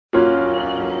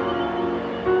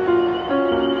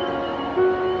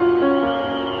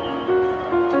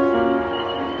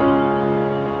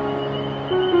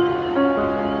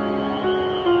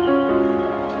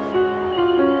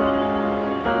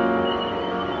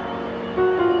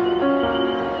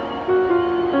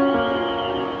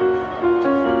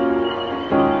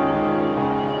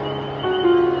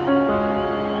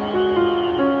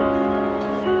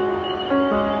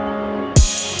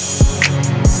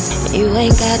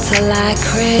to like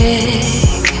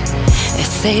Craig. They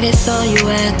say they saw you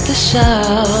at the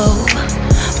show,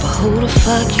 but who the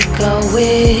fuck you go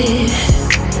with?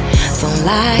 Don't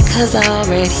lie, cause I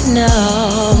already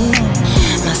know.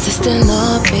 My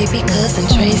sister-in-law, baby cousin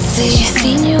Tracy, she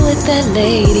seen you with that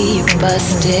lady, you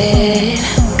busted.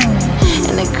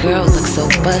 And the girl looks so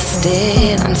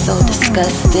busted, I'm so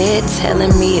disgusted,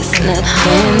 telling me it's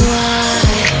nothing.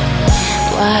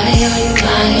 Why are you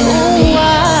lying to me?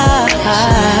 Why?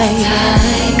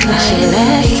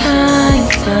 Last time,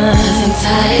 cause I'm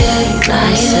tired of you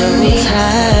lying to me.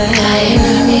 Lying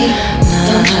to me,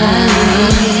 don't try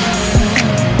me.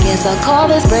 Guess I'll call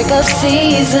this breakup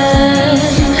season.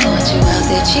 Caught you out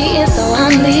there cheating, so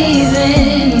I'm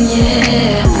leaving.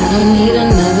 Yeah, I don't need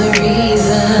another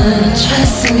reason.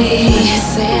 Trust me, you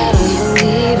say I don't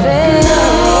believe it. No,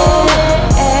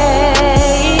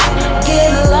 hey,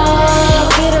 get along,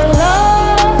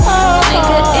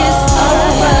 nigga, it's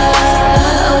over.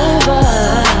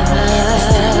 This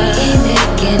time we ain't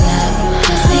making up,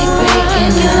 cause we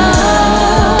breaking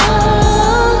up.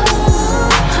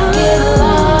 Get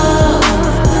along,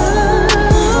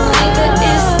 nigga,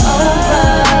 it's over.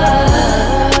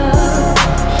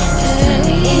 This time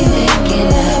we ain't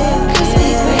making up, cause we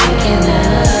breaking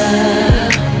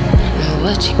up.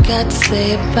 What you got to say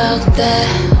about that?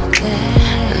 I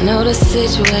know the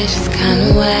situation's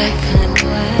kinda whack,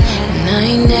 and I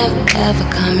ain't never ever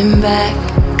coming back.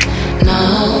 No,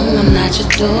 I'm not your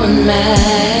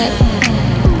doormat.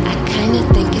 I kinda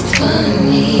think it's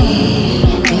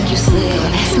funny. Think you slick,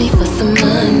 don't ask me for some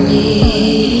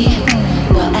money.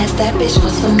 Well, ask that bitch for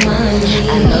some money.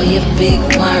 I know your big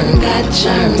worm got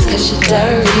germs, cause you're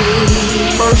dirty.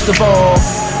 First of all,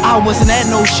 I wasn't at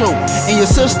no show. And your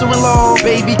sister-in-law,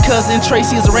 baby cousin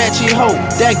Tracy, is a ratchet hoe.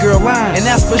 That girl lying, and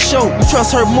that's for sure. You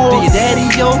trust her more than your daddy,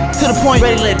 yo? To the point,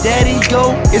 ready to let daddy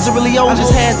go? Is it really over? I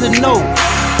just had to know.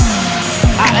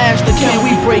 I asked her, can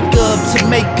we break up to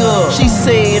make up? She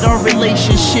said our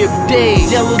relationship dead.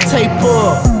 Yellow tape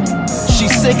up. She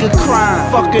sick of crying,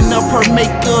 fucking up her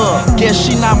makeup. Guess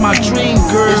she not my dream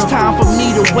girl. It's time for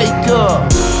me to wake up.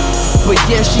 But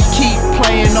yeah, she keep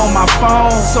playing on my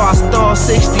phone, so I start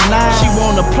 69. She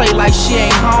wanna play like she ain't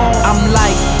home. I'm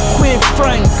like, quit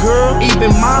frontin', girl.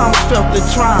 Even mom felt the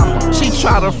trauma. She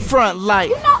try to front like,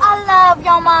 you know I love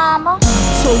your mama.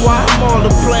 So why I'm all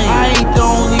to blame? I ain't the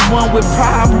only one with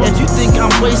problems. If you think I'm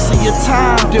wasting your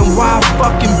time, then why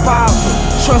fucking bother?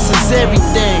 Trust is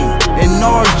everything, and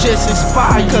ours just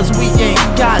expired, cause we ain't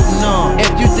got none. If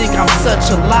you think I'm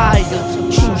such a liar,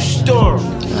 true story.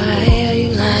 Why are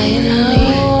you lying to me?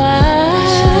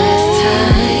 Last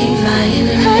time, lying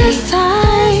to me.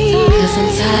 Cause I'm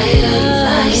tired of you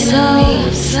lying to me.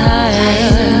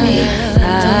 Lying to me.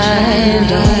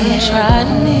 Don't try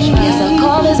me. Guess I'll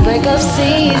call this breakup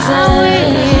season.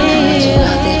 Caught you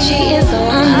out there cheating, so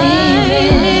I'm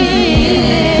leaving.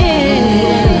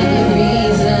 Another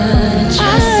reason.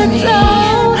 Trust me.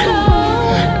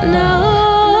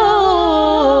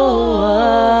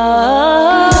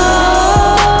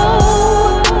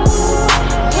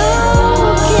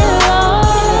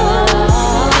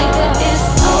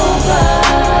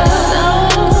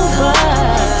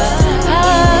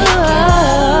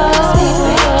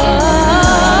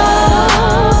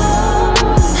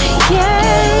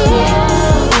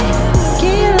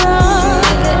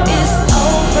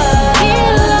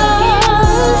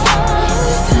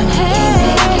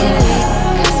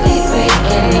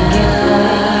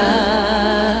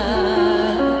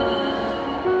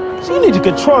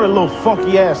 Control that little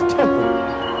funky ass temper.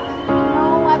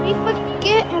 No, I be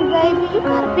forgetting, baby. You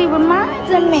gotta be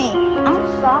reminding me. I'm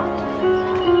sorry.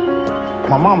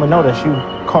 My mama know that you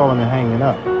calling and hanging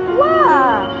up.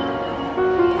 Why?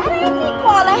 That ain't me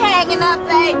calling hanging up,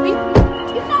 baby.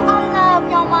 You know I love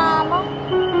your mama.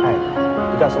 Hey,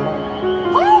 you got some money?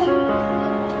 What?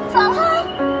 Some, huh?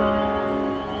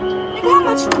 Nigga, how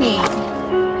much you need?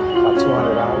 About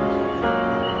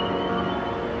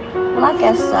 $200. Well, I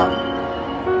guess so.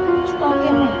 Don't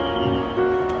give me.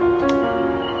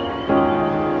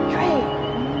 Craig.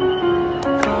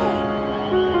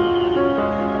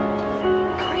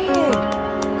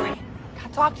 Can I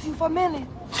talk to you for a minute?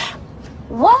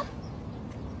 What?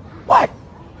 What?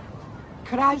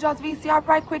 Could I use your VCR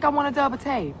right quick? I want a double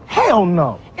tape. Hell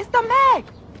no. It's the Mac.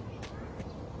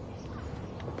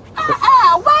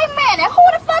 Wait a minute. Who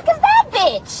the fuck is that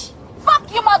bitch?